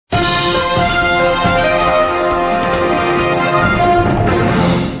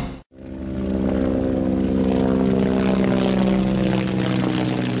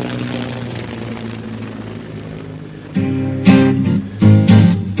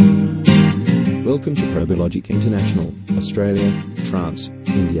Welcome to Probelogic International, Australia, France,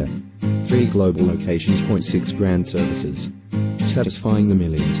 India. 3 global locations, 0.6 grand services. Satisfying the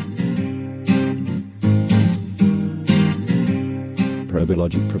millions.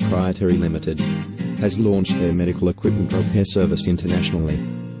 Probelogic Proprietary Limited has launched their medical equipment repair service internationally.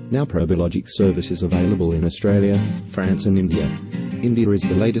 Now Probelogic service is available in Australia, France and India. India is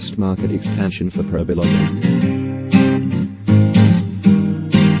the latest market expansion for Probelogic.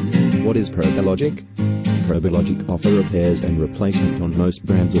 What is Probelogic? Probelogic offer repairs and replacement on most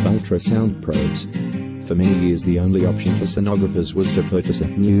brands of ultrasound probes. For many years the only option for sonographers was to purchase a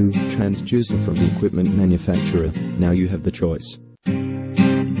new transducer from the equipment manufacturer. Now you have the choice.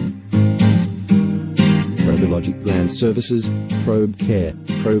 Probelogic brand services, probe care,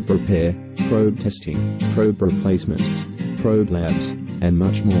 probe repair, probe testing, probe replacements, probe labs, and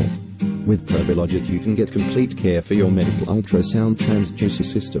much more. With Probelogic you can get complete care for your medical ultrasound transducer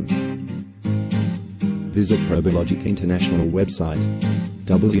system. Visit Probelogic International website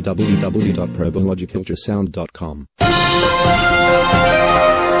www.probelogicultrasound.com.